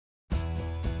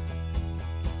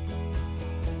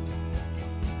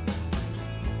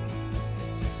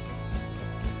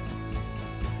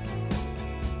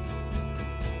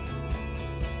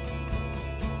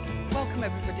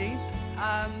Welcome everybody.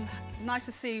 Nice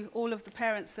to see all of the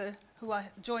parents who are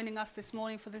joining us this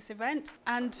morning for this event,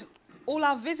 and all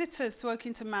our visitors to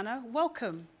Oakington Manor,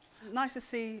 welcome. Nice to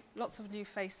see lots of new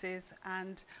faces,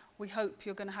 and we hope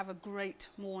you're going to have a great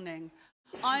morning.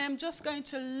 I am just going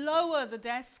to lower the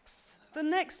desks. The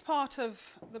next part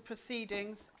of the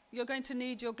proceedings, you're going to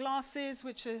need your glasses,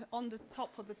 which are on the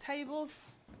top of the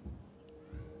tables.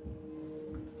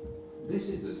 This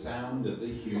is the sound of the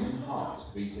human heart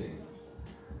beating.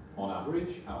 On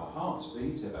average, our hearts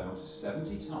beat about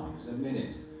 70 times a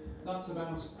minute. That's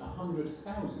about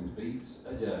 100,000 beats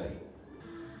a day.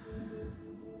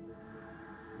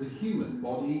 The human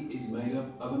body is made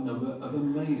up of a number of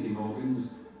amazing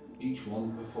organs. Each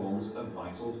one performs a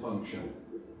vital function.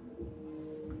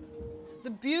 The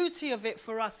beauty of it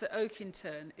for us at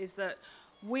Oakington is that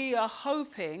we are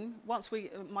hoping, once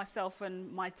myself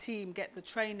and my team get the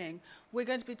training, we're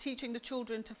going to be teaching the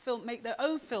children to make their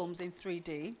own films in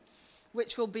 3D,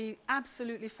 which will be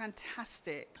absolutely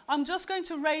fantastic. I'm just going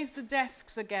to raise the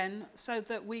desks again so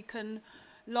that we can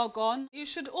log on. You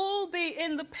should all be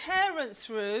in the parents'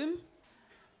 room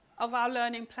of our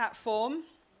learning platform.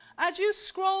 As you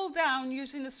scroll down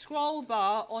using the scroll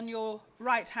bar on your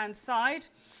right-hand side,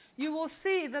 you will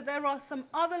see that there are some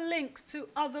other links to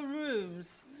other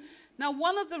rooms. Now,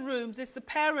 one of the rooms is the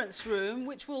parents' room,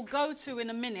 which we'll go to in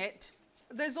a minute.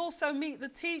 There's also Meet the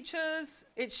Teachers.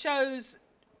 It shows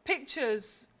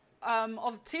pictures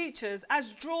of teachers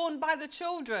as drawn by the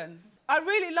children. I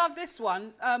really love this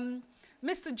one.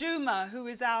 Mr. Juma, who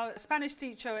is our Spanish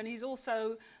teacher, and he's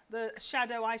also the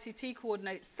Shadow ICT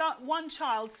coordinator, one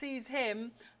child sees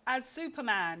him as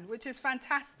Superman, which is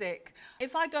fantastic.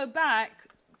 If I go back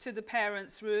to the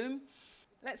parents' room,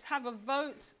 let's have a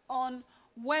vote on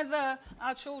whether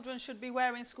our children should be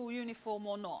wearing school uniform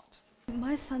or not.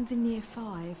 My son's in year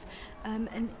 5,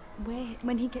 and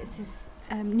when he gets his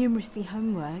numeracy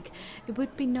homework, it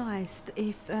would be nice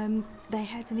if they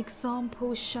had an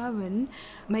example shown,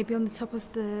 maybe on the top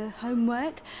of the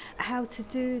homework, how to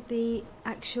do the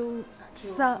actual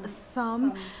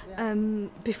sum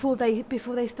before they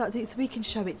start doing it, so we can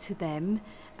show it to them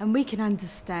and we can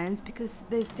understand, because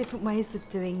there's different ways of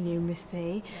doing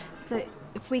numeracy. So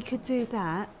if we could do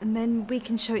that, and then we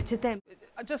can show it to them.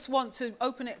 I just want to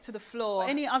open it to the floor.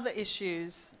 Any other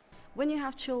issues? When you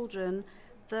have children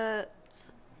that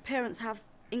parents have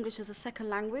English as a second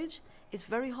language, it's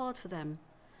very hard for them.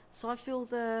 So I feel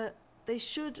that they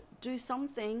should do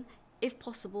something, if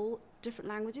possible, different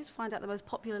languages, find out the most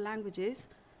popular languages,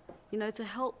 to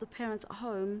help the parents at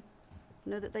home,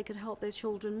 that they could help their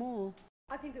children more.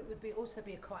 I think it would also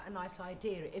be quite a nice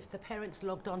idea if the parents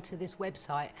logged onto this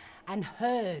website and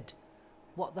heard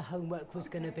what the homework was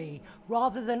going to be,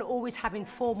 rather than always having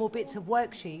formal bits of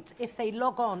worksheets. If they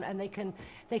log on and they can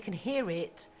hear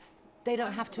it, they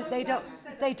don't have to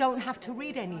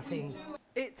read anything.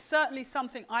 It's certainly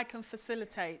something I can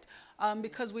facilitate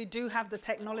because we do have the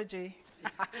technology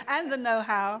and the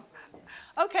know-how.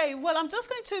 Okay, well, I'm just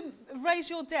going to raise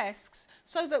your desks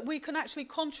so that we can actually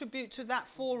contribute to that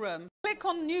forum. Click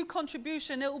on New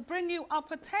Contribution. It will bring you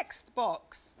up a text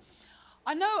box.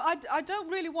 I know I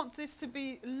don't really want this to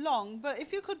be long, but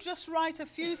if you could just write a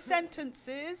few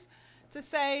sentences to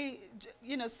say,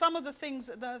 some of the things,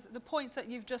 the points that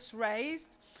you've just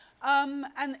raised,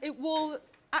 and it will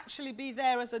actually be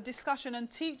there as a discussion, and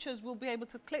teachers will be able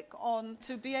to click on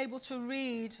to be able to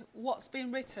read what's been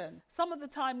written. Some of the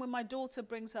time when my daughter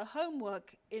brings her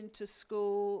homework into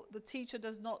school, the teacher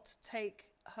does not take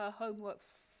her homework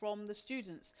from the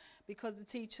students because the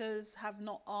teachers have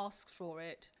not asked for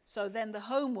it. So then the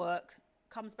homework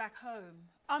comes back home.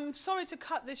 I'm sorry to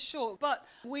cut this short, but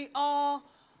we are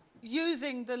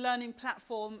using the learning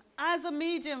platform as a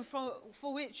medium for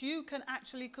which you can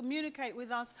actually communicate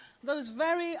with us those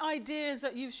very ideas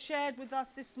that you've shared with us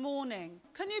this morning.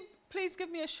 Can you please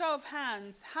give me a show of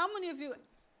hands? How many of you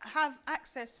have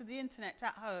access to the internet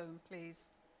at home,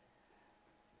 please?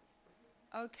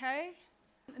 Okay,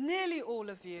 nearly all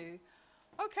of you.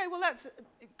 Okay, well, that's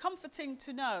comforting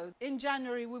to know. In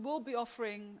January, we will be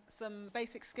offering some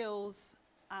basic skills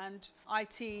and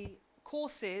IT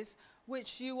courses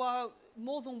which you are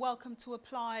more than welcome to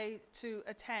apply to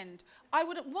attend. I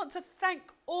would want to thank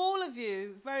all of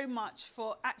you very much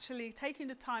for actually taking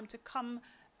the time to come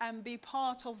and be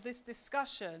part of this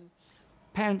discussion.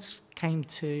 Parents came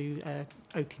to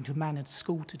Oakington Manor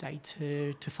School today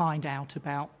to find out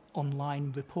about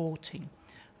online reporting,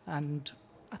 and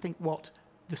I think what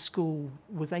the school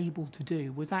was able to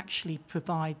do was actually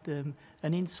provide them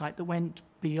an insight that went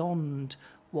beyond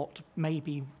what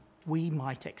maybe we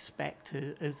might expect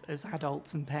as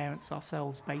adults and parents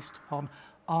ourselves, based upon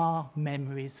our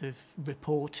memories of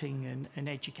reporting and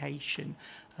education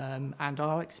and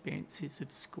our experiences of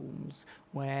schools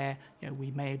where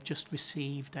we may have just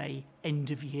received a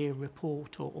end-of-year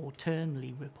report or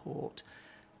termly report.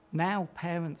 Now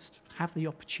parents have the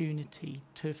opportunity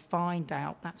to find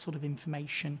out that sort of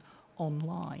information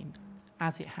online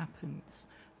as it happens.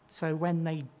 So when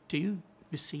they do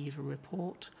receive a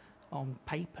report on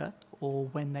paper, or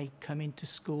when they come into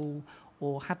school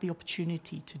or have the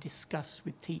opportunity to discuss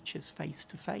with teachers face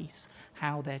to face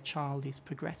how their child is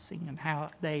progressing and how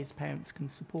they as parents can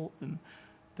support them,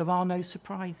 there are no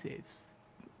surprises.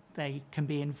 They can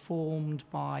be informed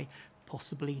by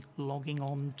possibly logging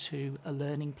on to a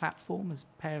learning platform as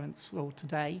parents or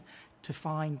today to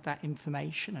find that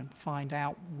information and find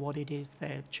out what it is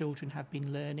their children have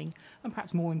been learning, and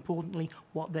perhaps more importantly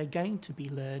what they're going to be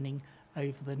learning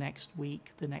over the next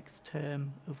week, the next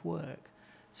term of work.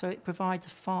 So it provides a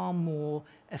far more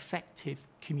effective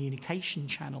communication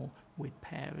channel with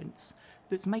parents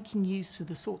that's making use of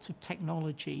the sorts of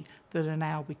technology that are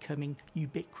now becoming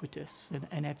ubiquitous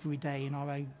and everyday in our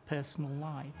own personal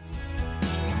lives.